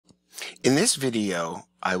In this video,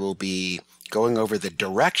 I will be going over the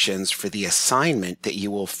directions for the assignment that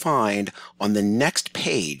you will find on the next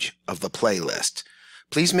page of the playlist.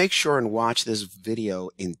 Please make sure and watch this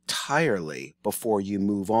video entirely before you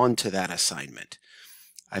move on to that assignment.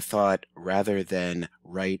 I thought rather than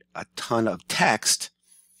write a ton of text,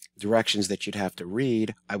 directions that you'd have to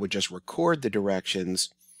read, I would just record the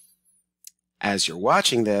directions. As you're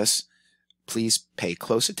watching this, please pay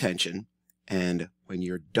close attention, and when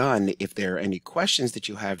you're done, if there are any questions that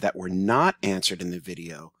you have that were not answered in the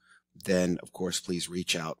video, then of course please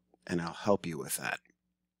reach out and I'll help you with that.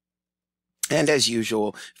 And as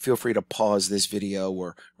usual, feel free to pause this video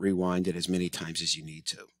or rewind it as many times as you need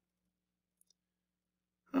to.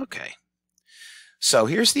 Okay, so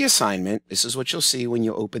here's the assignment. This is what you'll see when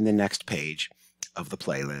you open the next page of the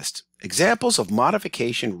playlist. Examples of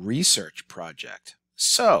modification research project.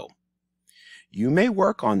 So, you may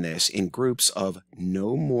work on this in groups of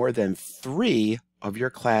no more than 3 of your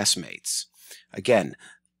classmates. Again,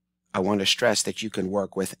 I want to stress that you can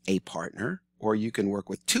work with a partner or you can work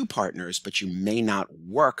with 2 partners, but you may not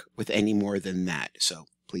work with any more than that. So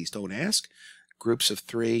please don't ask. Groups of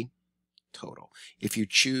 3 total. If you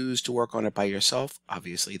choose to work on it by yourself,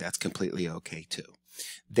 obviously that's completely okay too.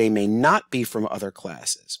 They may not be from other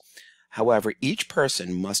classes. However, each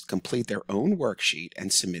person must complete their own worksheet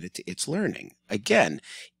and submit it to It's Learning. Again,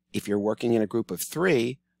 if you're working in a group of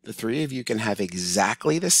 3, the 3 of you can have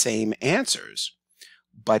exactly the same answers,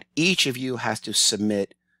 but each of you has to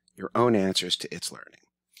submit your own answers to It's Learning.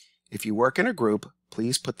 If you work in a group,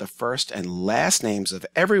 please put the first and last names of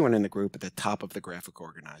everyone in the group at the top of the graphic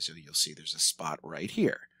organizer. You'll see there's a spot right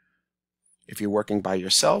here. If you're working by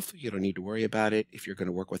yourself, you don't need to worry about it. If you're going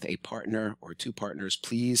to work with a partner or 2 partners,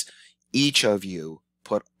 please each of you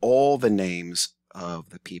put all the names of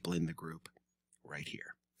the people in the group right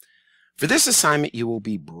here. For this assignment, you will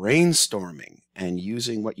be brainstorming and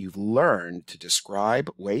using what you've learned to describe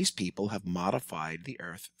ways people have modified the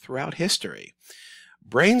earth throughout history.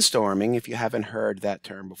 Brainstorming, if you haven't heard that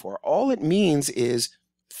term before, all it means is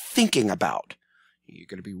thinking about. You're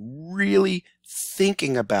going to be really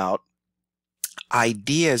thinking about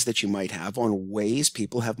ideas that you might have on ways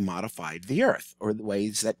people have modified the earth or the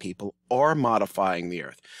ways that people are modifying the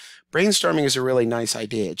earth. Brainstorming is a really nice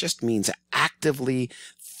idea. It just means actively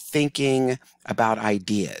thinking about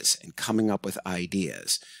ideas and coming up with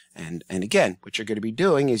ideas. And again, what you're going to be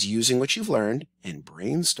doing is using what you've learned and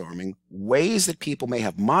brainstorming ways that people may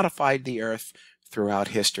have modified the earth throughout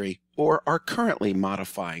history or are currently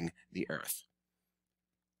modifying the earth.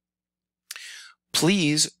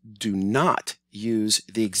 Please do not use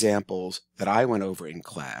the examples that I went over in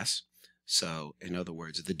class. So, in other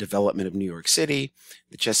words, the development of New York City,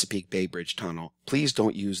 the Chesapeake Bay Bridge Tunnel. Please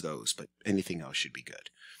don't use those, but anything else should be good.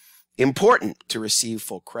 Important to receive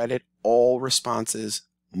full credit. All responses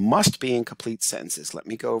must be in complete sentences. Let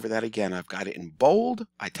me go over that again. I've got it in bold,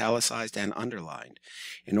 italicized, and underlined.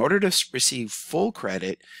 In order to receive full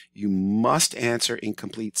credit, you must answer in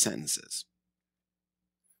complete sentences.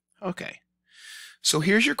 Okay. So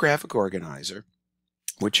here's your graphic organizer.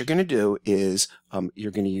 What you're going to do is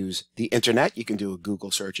you're going to use the internet. You can do a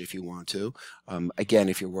Google search if you want to. Again,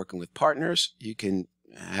 if you're working with partners, you can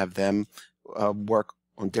have them work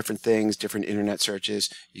on different things, different internet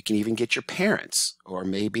searches. You can even get your parents or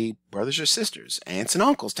maybe brothers or sisters, aunts and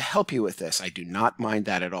uncles to help you with this. I do not mind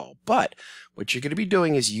that at all. But what you're going to be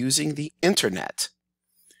doing is using the internet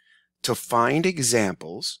to find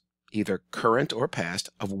examples, either current or past,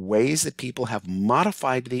 of ways that people have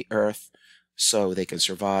modified the earth so they can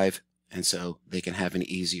survive and so they can have an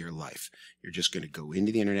easier life. You're just going to go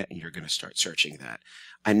into the internet and you're going to start searching that.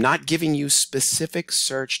 I'm not giving you specific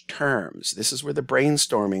search terms. This is where the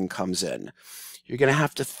brainstorming comes in. You're going to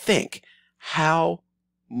have to think, how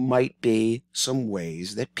might be some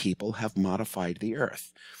ways that people have modified the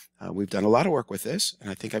earth? We've done a lot of work with this,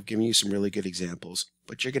 and I think I've given you some really good examples,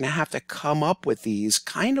 but you're going to have to come up with these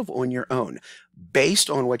kind of on your own,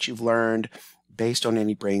 based on what you've learned, based on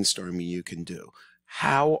any brainstorming you can do.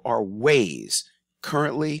 How are ways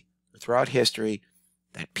currently or throughout history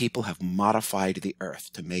that people have modified the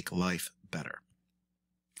earth to make life better?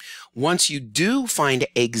 Once you do find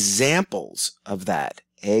examples of that,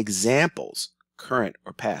 examples, current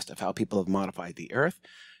or past, of how people have modified the earth,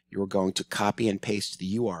 you're going to copy and paste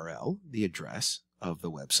the URL, the address of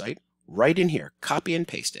the website, right in here. Copy and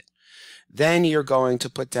paste it. Then you're going to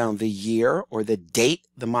put down the year or the date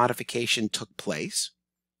the modification took place.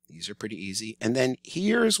 These are pretty easy. And then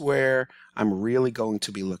here's where I'm really going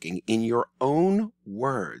to be looking. In your own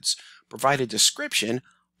words, provide a description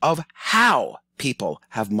of how people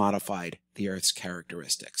have modified the Earth's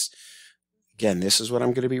characteristics. Again, this is what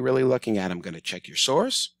I'm going to be really looking at. I'm going to check your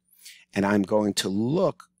source, and I'm going to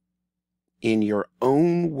look in your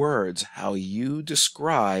own words how you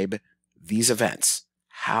describe these events.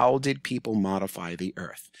 How did people modify the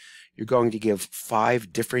earth? You're going to give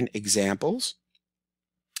 5 different examples.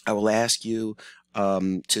 I will ask you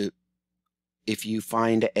if you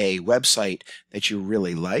find a website that you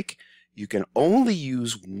really like, you can only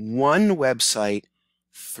use one website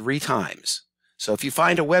 3 times. So if you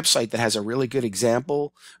find a website that has a really good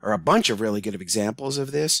example or a bunch of really good examples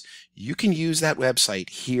of this, you can use that website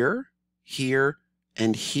here, here,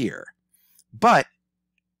 and here. But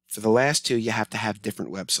for the last 2, you have to have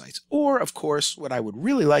different websites. Or, of course, what I would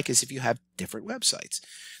really like is if you have different websites.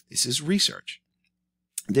 This is research.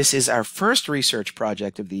 This is our first research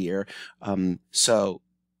project of the year. So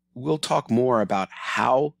we'll talk more about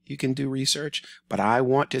how you can do research, but I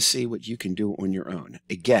want to see what you can do on your own.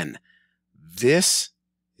 Again, this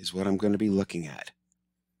is what I'm going to be looking at.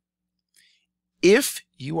 If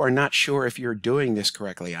you are not sure if you're doing this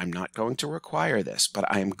correctly, I'm not going to require this, but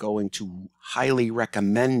I am going to highly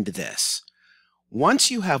recommend this.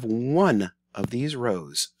 Once you have one of these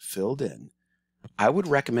rows filled in, I would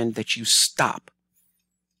recommend that you stop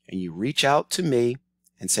and you reach out to me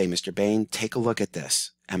and say, Mr. Bain, take a look at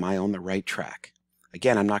this. Am I on the right track?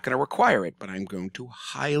 Again, I'm not going to require it, but I'm going to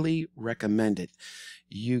highly recommend it.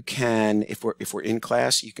 You can, if we're in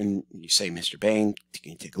class, you say, Mr. Bain,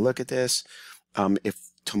 can you take a look at this?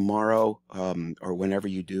 If tomorrow or whenever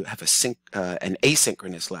you do have an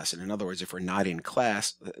asynchronous lesson, in other words, if we're not in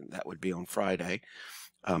class, that would be on Friday,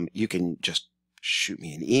 you can just shoot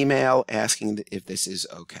me an email asking if this is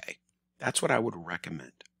okay. That's what I would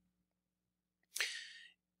recommend.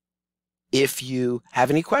 If you have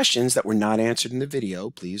any questions that were not answered in the video,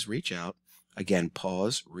 please reach out. Again,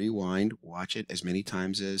 pause, rewind, watch it as many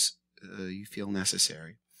times as you feel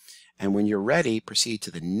necessary. And when you're ready, proceed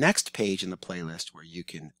to the next page in the playlist where you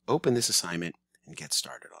can open this assignment and get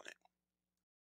started on it.